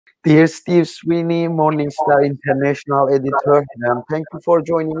Dear Steve Sweeney, Morningstar International Editor, thank you for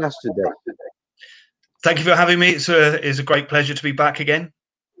joining us today. Thank you for having me. It's a great pleasure to be back again.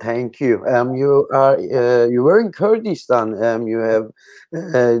 Thank you. You were in Kurdistan. You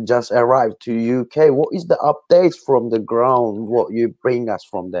have just arrived to UK. What is the updates from the ground? What you bring us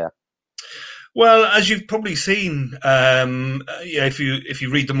from there? Well, as you've probably seen, if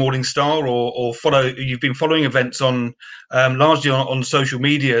you read the Morning Star or follow, you've been following events on largely on social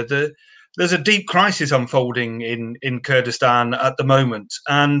media. There's a deep crisis unfolding in Kurdistan at the moment,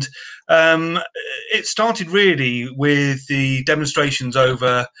 and um, it started really with the demonstrations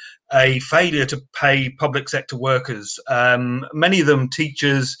over a failure to pay public sector workers. Many of them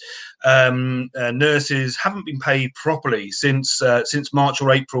teachers, nurses haven't been paid properly since March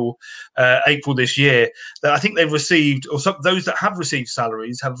or April this year. That I think they've received, or those that have received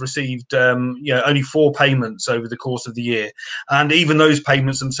salaries have received, only 4 payments over the course of the year, and even those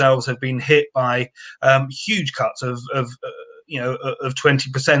payments themselves have been hit by huge cuts of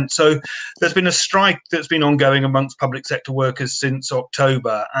 20%. So there's been a strike that's been ongoing amongst public sector workers since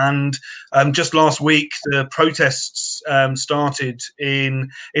October, and just last week the protests started in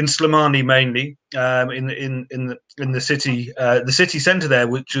Slimani mainly, in the city centre there,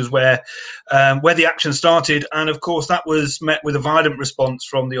 which is where the action started, and of course that was met with a violent response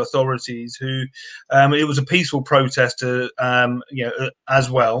from the authorities. Who it was a peaceful protest, as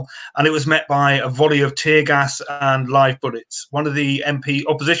well, and it was met by a volley of tear gas and live bullets. One of the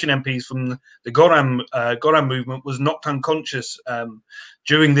opposition MPs from the Goran movement was knocked unconscious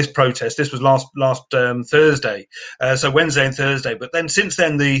during this protest. This was last Thursday, so Wednesday and Thursday. But then since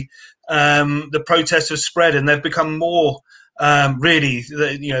then, the protests have spread, and they've become more really,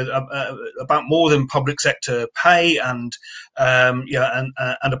 about more than public sector pay and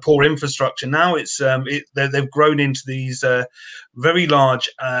a poor infrastructure. Now they've grown into these very large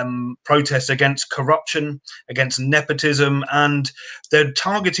protests against corruption, against nepotism, and they're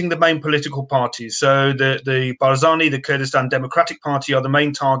targeting the main political parties. So the Barzani, the Kurdistan Democratic Party, are the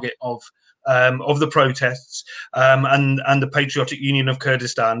main target of the protests, and the Patriotic Union of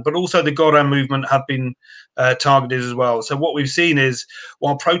Kurdistan, but also the Goran movement have been targeted as well. So what we've seen is,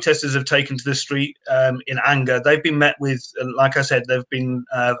 while protesters have taken to the street in anger, they've been met with, like I said, they've been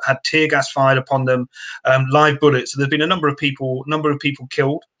had tear gas fired upon them, live bullets. So there's been a number of people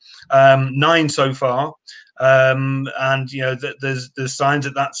killed, 9 so far. And there's signs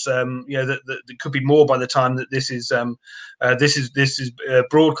that's that there could be more by the time that this is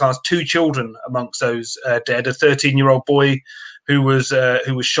broadcast. 2 children amongst those dead: a 13-year-old boy who was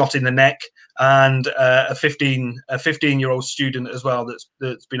shot in the neck, and a 15-year-old student as well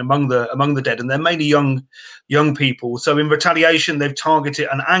that's been among the dead, and they're mainly young people. So in retaliation, they've targeted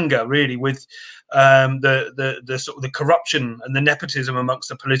an anger really with the sort of the corruption and the nepotism amongst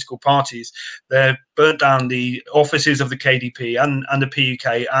the political parties. They've burnt down the offices of the KDP and the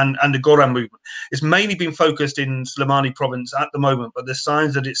PUK and the Goran movement. It's mainly been focused in Slimani province at the moment, but there's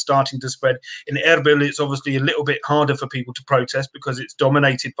signs that it's starting to spread. In Erbil, it's obviously a little bit harder for people to protest because it's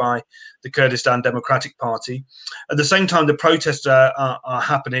dominated by the Kurdistan Democratic Party. At the same time, the protests are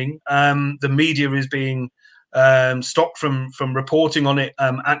happening. The media is being stopped from reporting on it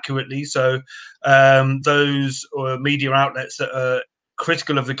accurately. So those media outlets that are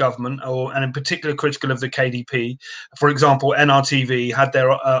critical of the government, and in particular critical of the KDP, for example, NRTV had their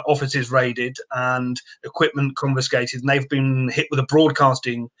offices raided and equipment confiscated, and they've been hit with a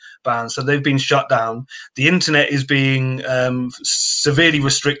broadcasting ban, so they've been shut down. The internet is being severely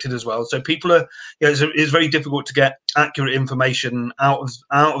restricted as well, so people are, it's very difficult to get accurate information out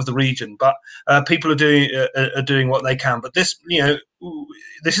of the region, but people are doing what they can. But this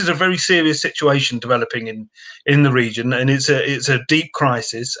is a very serious situation developing in the region, and it's a deep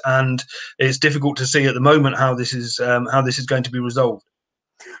crisis, and it's difficult to see at the moment how this is going to be resolved.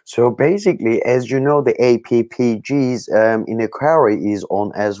 So basically, as you know, the APPG's inquiry is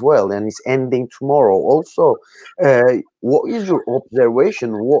on as well, and it's ending tomorrow. Also, what is your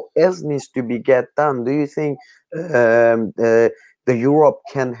observation? What else needs to be get done? Do you think the Europe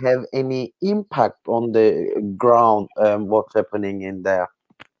can have any impact on the ground? What's happening in there?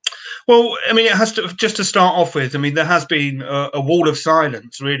 Well, I mean, it has to, just to start off with, I mean, there has been a wall of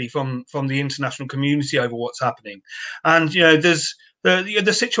silence really from the international community over what's happening, and there's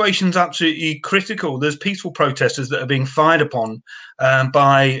the situation's absolutely critical. There's peaceful protesters that are being fired upon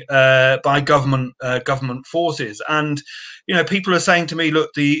by government forces, and people are saying to me,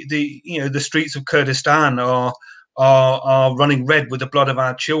 look, the streets of Kurdistan are running red with the blood of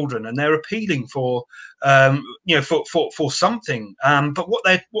our children, and they're appealing for for something. But what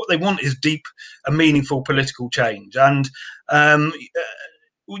they want is deep and meaningful political change, and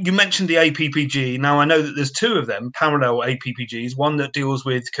you mentioned the APPG. Now I know that there's two of them, parallel APPGs. One that deals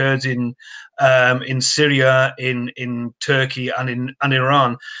with Kurds in Syria, in Turkey, and in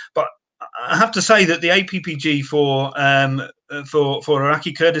Iran. But I have to say that the APPG for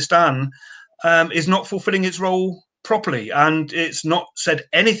Iraqi Kurdistan is not fulfilling its role properly, and it's not said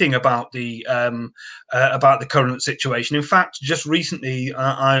anything about the current situation. In fact, just recently,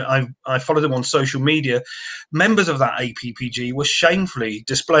 I followed them on social media. Members of that APPG were shamefully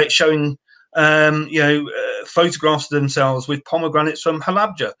showing photographs of themselves with pomegranates from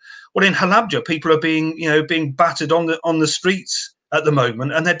Halabja. Well, in Halabja, people are being battered on the streets at the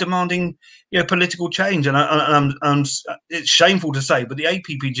moment, and they're demanding political change. And it's shameful to say, but the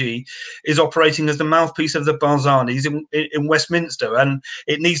APPG is operating as the mouthpiece of the Barzanis in Westminster, and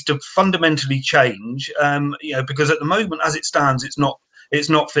it needs to fundamentally change. Because at the moment, as it stands, it's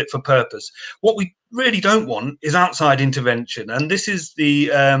not fit for purpose. What we really don't want is outside intervention, and this is the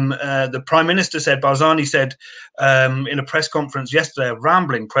Prime Minister said. Barzani said in a press conference yesterday, a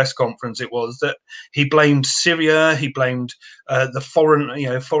rambling press conference it was, that he blamed Syria, he blamed the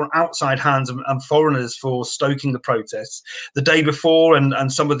foreign outside hands and foreigners for stoking the protests. The day before,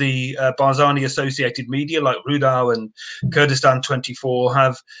 and some of the Barzani associated media like Rudao and Kurdistan 24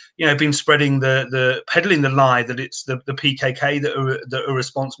 have been spreading peddling the lie that it's the PKK that are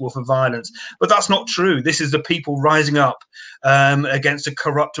responsible for violence, but that's not true. This is the people rising up against a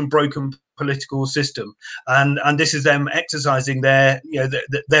corrupt and broken political system, and this is them exercising their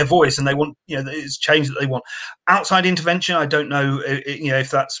voice, and they want it's change that they want. Outside intervention, I don't know if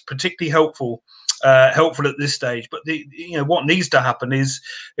that's particularly helpful at this stage, but what needs to happen is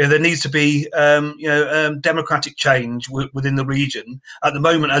there needs to be democratic change within the region. At the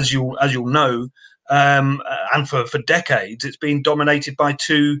moment, as you'll know, and for decades, it's been dominated by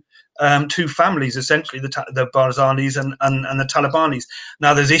two families, essentially, the Barzanis and the Talibanis.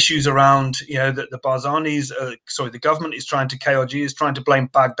 Now, there's issues around, that the Barzanis, the government is trying to, KRG is trying to blame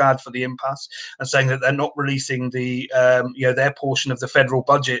Baghdad for the impasse, and saying that they're not releasing their portion of the federal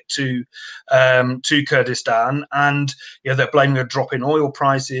budget to Kurdistan, and they're blaming a drop in oil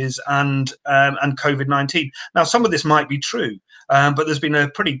prices and COVID-19. Now, some of this might be true, but there's been a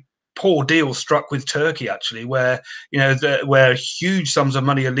pretty poor deal struck with Turkey, actually, where where huge sums of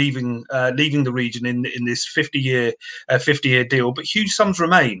money are leaving the region in this 50-year deal, but huge sums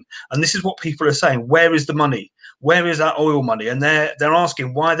remain. And this is what people are saying: where is the money? Where is that oil money? And they're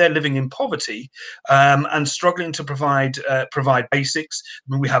asking why they're living in poverty and struggling to provide basics.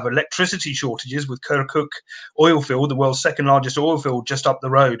 I mean, we have electricity shortages with Kirkuk oil field, the world's second largest oil field, just up the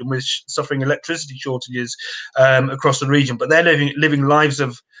road, and we're suffering electricity shortages across the region. But they're living lives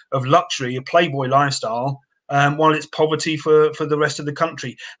of luxury, a playboy lifestyle, while it's poverty for the rest of the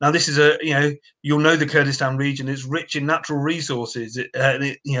country. Now, this is you'll know the Kurdistan region is rich in natural resources.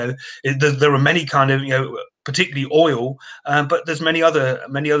 There are many kind of particularly oil, but there's many other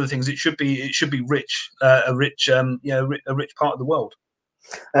things. It should be rich, a rich part of the world.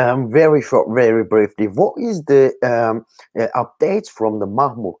 Very short, very briefly, what is the updates from the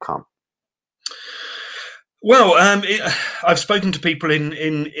Mahmud camp? Well, I've spoken to people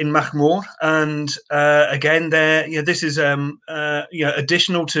in Mahmur, and again, this is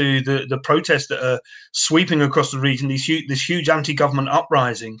additional to the protests that are sweeping across the region. This huge anti-government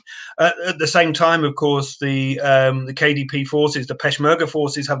uprising. At the same time, of course, the KDP forces, the Peshmerga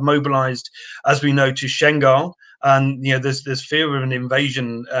forces, have mobilised, as we know, to Shengal. And there's fear of an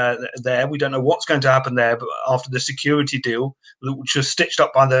invasion there. We don't know what's going to happen there, but after the security deal, which was stitched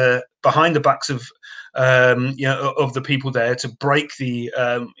up behind the backs of the people there to break the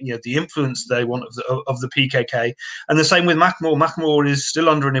influence they want of the PKK. And the same with Mahmur. Mahmur is still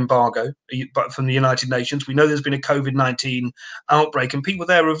under an embargo, but from the United Nations. We know there's been a COVID-19 outbreak, and people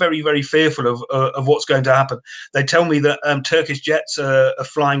there are very, very fearful of what's going to happen. They tell me that Turkish jets are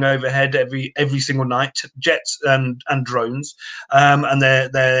flying overhead every single night, jets and drones, and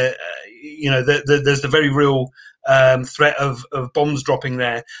there's the very real threat of bombs dropping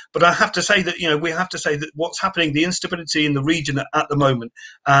there. But I have to say that we have to say that what's happening, the instability in the region at the moment,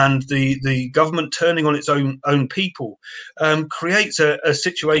 and the government turning on its own people, creates a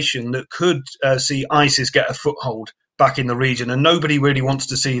situation that could see ISIS get a foothold back in the region, and nobody really wants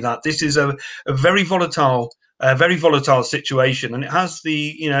to see that. This is a very volatile situation, and it has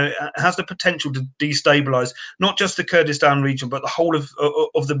the potential to destabilize not just the Kurdistan region, but the whole of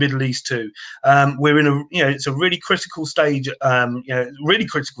the Middle East too. We're in it's a really critical stage, really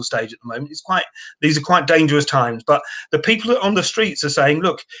critical stage at the moment. These are quite dangerous times, but the people on the streets are saying,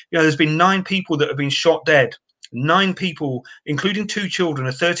 look, there's been 9 people that have been shot dead 9 people, including 2 children,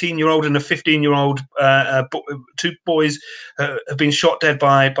 a 13-year-old and a 15-year-old, 2 boys, have been shot dead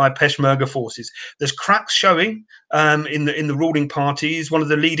by Peshmerga forces. There's cracks showing in the ruling parties. One of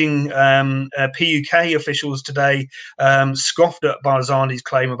the leading PUK officials today scoffed at Barzani's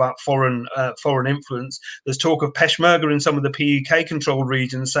claim about foreign influence. There's talk of Peshmerga in some of the PUK-controlled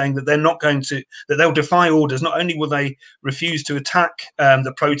regions saying that they'll defy orders. Not only will they refuse to attack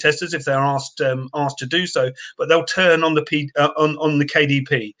the protesters if they're asked to do so, but they'll turn on the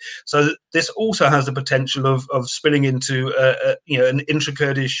KDP. So this also has the potential of spilling into an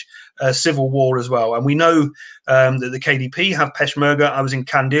intra-Kurdish civil war as well. And we know that the KDP have Peshmerga. I was in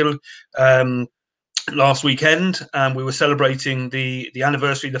Kandil last weekend, and we were celebrating the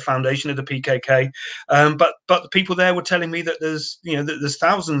anniversary of the foundation of the PKK. But the people there were telling me that there's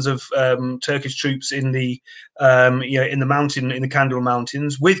thousands of Turkish troops in the Kandil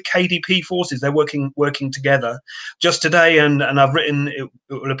Mountains with KDP forces. They're working together. Just today, and I've written, it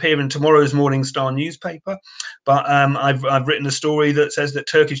will appear in tomorrow's Morning Star newspaper. But I've written a story that says that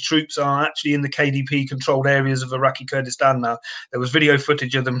Turkish troops are actually in the KDP controlled areas of Iraqi Kurdistan now. There was video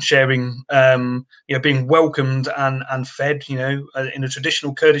footage of them sharing, being welcomed and fed, in a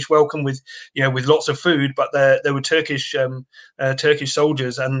traditional Kurdish welcome with lots of food. But there were Turkish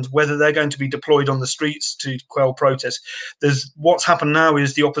soldiers, and whether they're going to be deployed on the streets to quell protests. What's happened now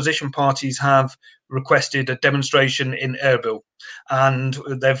is the opposition parties have requested a demonstration in Erbil, and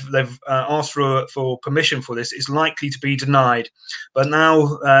they've asked for permission for this. It's likely to be denied, but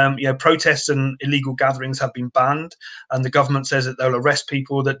now protests and illegal gatherings have been banned, and the government says that they'll arrest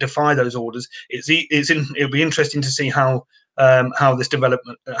people that defy those orders. It'll be interesting to see how this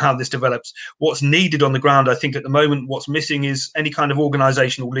develops. What's needed on the ground, I think, at the moment, what's missing is any kind of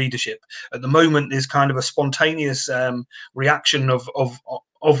organizational leadership. At the moment, there's kind of a spontaneous reaction of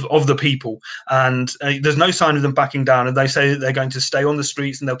the people, and there's no sign of them backing down, and they say that they're going to stay on the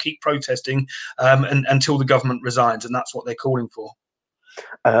streets and they'll keep protesting until the government resigns, and that's what they're calling for.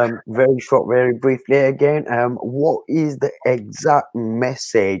 Very short, very briefly again, what is the exact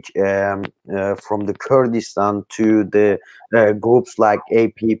message from the Kurdistan to the groups like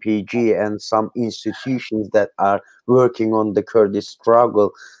APPG and some institutions that are working on the Kurdish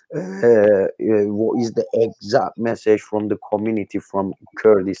struggle? What is the exact message from the community from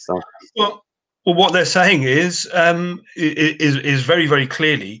Kurdistan? Well, what they're saying is very, very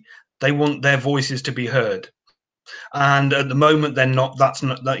clearly they want their voices to be heard. And at the moment, that's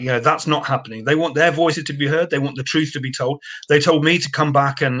not happening. They want their voices to be heard. They want the truth to be told. They told me to come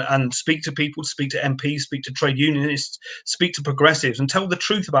back and speak to people, speak to MPs, speak to trade unionists, speak to progressives, and tell the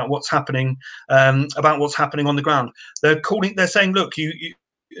truth about what's happening on the ground. They're saying, look,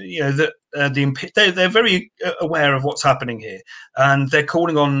 they're very aware of what's happening here, and they're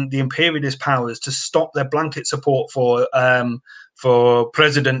calling on the imperialist powers to stop their blanket support for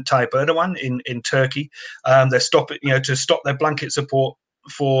President Tayyip Erdogan in Turkey. They're to stop their blanket support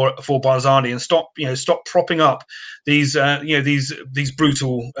for Barzani, and stop propping up these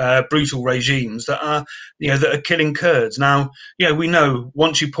brutal regimes that are killing Kurds. Now, we know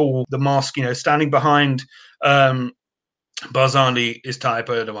once you pull the mask, standing behind Barzani is Tayyip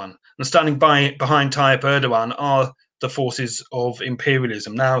Erdogan, and standing behind Tayyip Erdogan are the forces of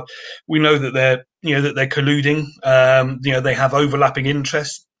imperialism. Now, we know that they're colluding. They have overlapping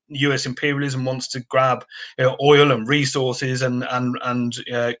interests. U.S. imperialism wants to grab oil and resources and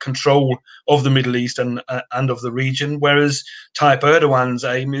control of the Middle East and of the region, whereas Tayyip Erdogan's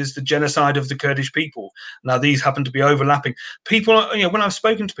aim is the genocide of the Kurdish people. Now, these happen to be overlapping. People, when I've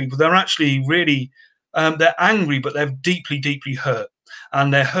spoken to people, they're actually really they're angry, but they're deeply, deeply hurt.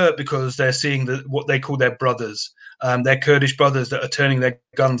 And they're hurt because they're seeing what they call their brothers, their Kurdish brothers, that are turning their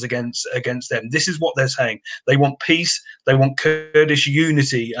guns against them. This is what they're saying. They want peace. They want Kurdish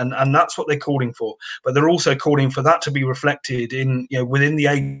unity, and that's what they're calling for. But they're also calling for that to be reflected in within the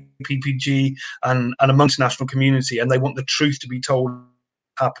APPG and amongst the national community. And they want the truth to be told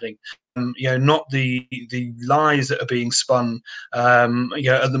happening. Not the lies that are being spun. At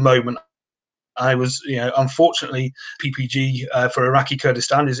the moment. I was, unfortunately, PPG for Iraqi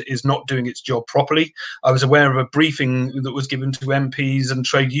Kurdistan is not doing its job properly. I was aware of a briefing that was given to MPs and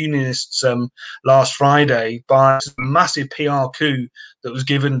trade unionists last Friday by a massive PR coup that was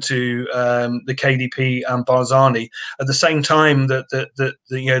given to the KDP and Barzani at the same time that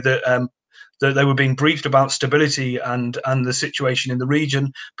they were being briefed about stability and the situation in the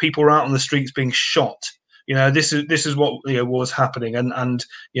region. People were out on the streets being shot. this is what was happening, and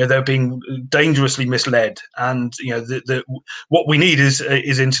they're being dangerously misled. And what we need is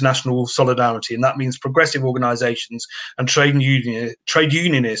international solidarity, and that means progressive organisations and trade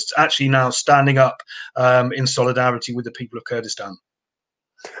unionists actually now standing up in solidarity with the people of Kurdistan.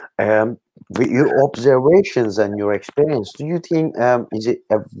 With your observations and your experience, do you think is it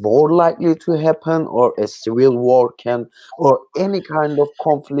a war likely to happen, or a civil war can, or any kind of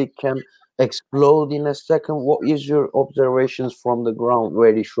conflict can explode in a second? What is your observations from the ground?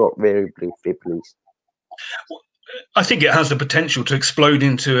 Very short, very briefly, please. I think it has the potential to explode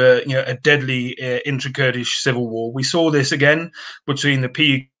into a deadly intra-Kurdish civil war. We saw this again between the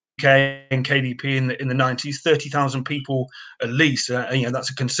PUK and KDP in the 90s. 30,000 people at least. That's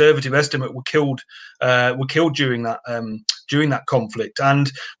a conservative estimate. Were killed during that conflict.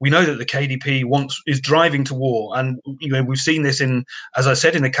 And we know that the KDP is driving to war. And we've seen this as I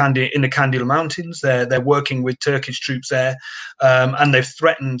said, in the Kandil Mountains. They're working with Turkish troops there, and they've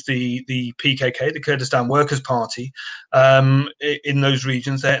threatened the PKK, the Kurdistan Workers' Party, in those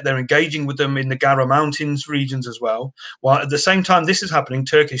regions. They're engaging with them in the Gara Mountains regions as well. While at the same time this is happening,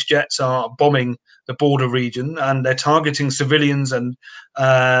 Turkish jets are bombing the border region, and they're targeting civilians and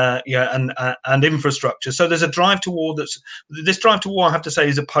infrastructure. So there's a drive to war. This drive to war, I have to say,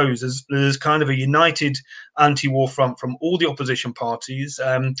 is opposed. There's kind of a united anti-war front from all the opposition parties,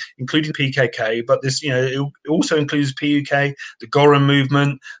 including PKK. But this, it also includes PUK, the Goran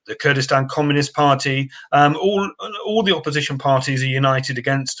movement, the Kurdistan Communist Party. All the opposition parties are united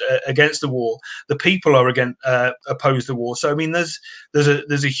against the war. The people are oppose the war. So I mean, there's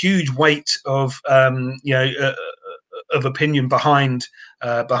a huge weight of of opinion behind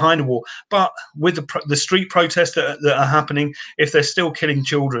a war. But with the street protests that are happening, if they're still killing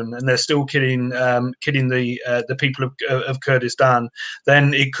children and they're still killing the people of Kurdistan,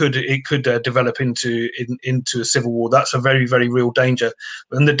 then it could develop into a civil war. That's a very, very real danger.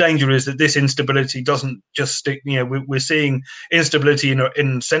 And the danger is that this instability doesn't just stick. We're seeing instability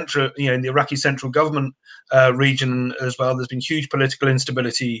in central, in the Iraqi central government region as well. There's been huge political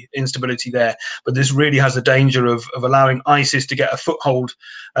instability there, but this really has the danger of allowing ISIS to get a foothold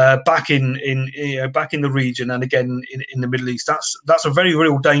back in the region, and again in the Middle East. That's a very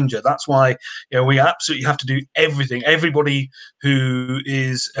real danger. That's why we absolutely have to do everything. Everybody who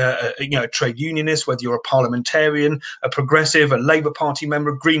is a trade unionist, whether you're a parliamentarian, a progressive, a Labour Party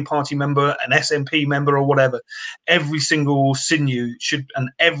member, a Green Party member, an SNP member, or whatever, every single sinew and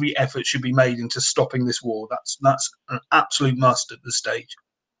every effort should be made into stopping this war. That's an absolute must at this stage.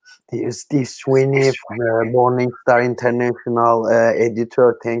 Steve Sweeney, Morningstar International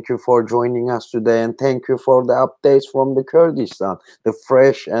editor, thank you for joining us today, and thank you for the updates from the Kurdistan, the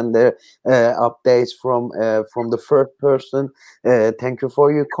fresh and the updates from the first person. Thank you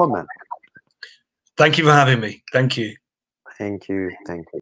for your comment. Thank you for having me. Thank you. Thank you. Thank you.